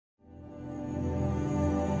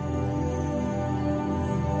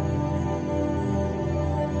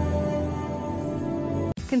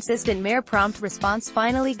consistent mare prompt response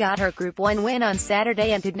finally got her Group 1 win on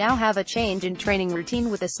Saturday and could now have a change in training routine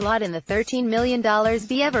with a slot in the $13 million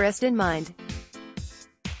the Everest in mind.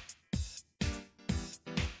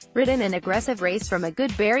 Ridden, an aggressive race from a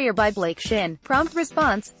good barrier by Blake Shinn. Prompt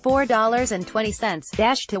response, $4.20,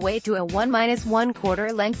 dashed away to a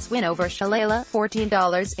 1-1/4 lengths win over Shillelagh,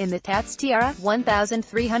 $14, in the Tatts Tiara,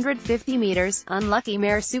 1,350 meters. Unlucky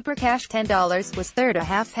mare Super Cash, $10, was third a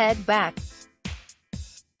half head back.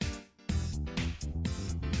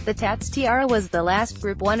 The Tatts Tiara was the last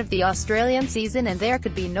Group 1 of the Australian season, and there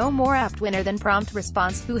could be no more apt winner than Prompt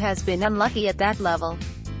Response, who has been unlucky at that level.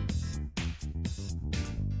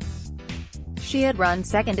 She had run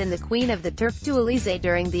second in the Queen of the Turf to Elise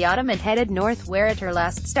during the autumn and headed north, where at her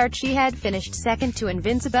last start she had finished second to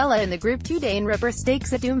Invincibella in the Group 2 Dane Ripper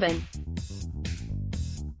Stakes at Doomben.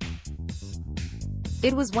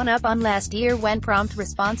 It was one up on last year when Prompt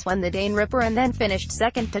Response won the Dane Ripper and then finished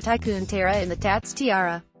second to Tycoon Tara in the Tatts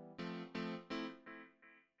Tiara.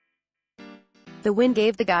 The win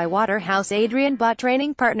gave the Guy Waterhouse Adrian Bott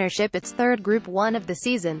Training Partnership its third Group 1 of the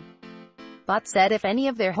season. Bott said if any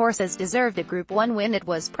of their horses deserved a Group 1 win it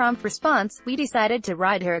was Prompt Response. We decided to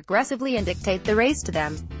ride her aggressively and dictate the race to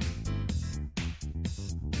them.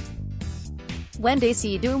 When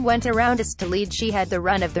Daisy Doom went around us to lead, she had the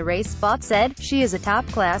run of the race, Bott said. She is a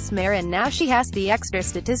top-class mare and now she has the extra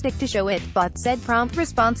statistic to show it. Bott said Prompt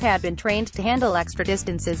Response had been trained to handle extra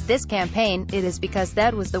distances this campaign. It is because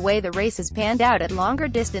that was the way the races panned out at longer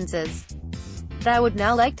distances. I would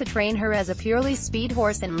now like to train her as a purely speed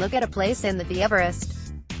horse and look at a place in the Everest.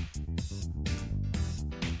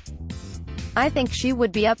 I think she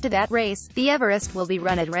would be up to that race. The Everest will be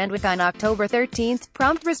run at Randwick on October 13th.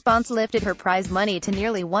 Prompt Response lifted her prize money to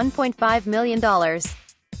nearly $1.5 million.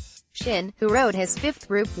 Shinn, who rode his fifth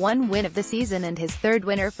Group 1 win of the season and his third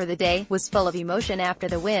winner for the day, was full of emotion after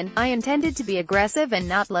the win. I intended to be aggressive and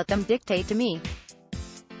not let them dictate to me.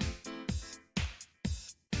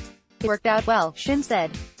 It worked out well, Shinn said.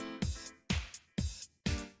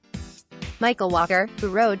 Michael Walker, who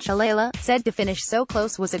rode Shillelagh, said to finish so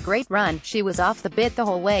close was a great run. She was off the bit the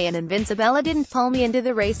whole way and Invincibella didn't pull me into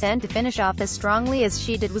the race, and to finish off as strongly as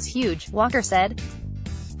she did was huge, Walker said.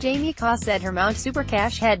 Jamie Caw said her mount Super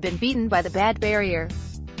Cash had been beaten by the bad barrier.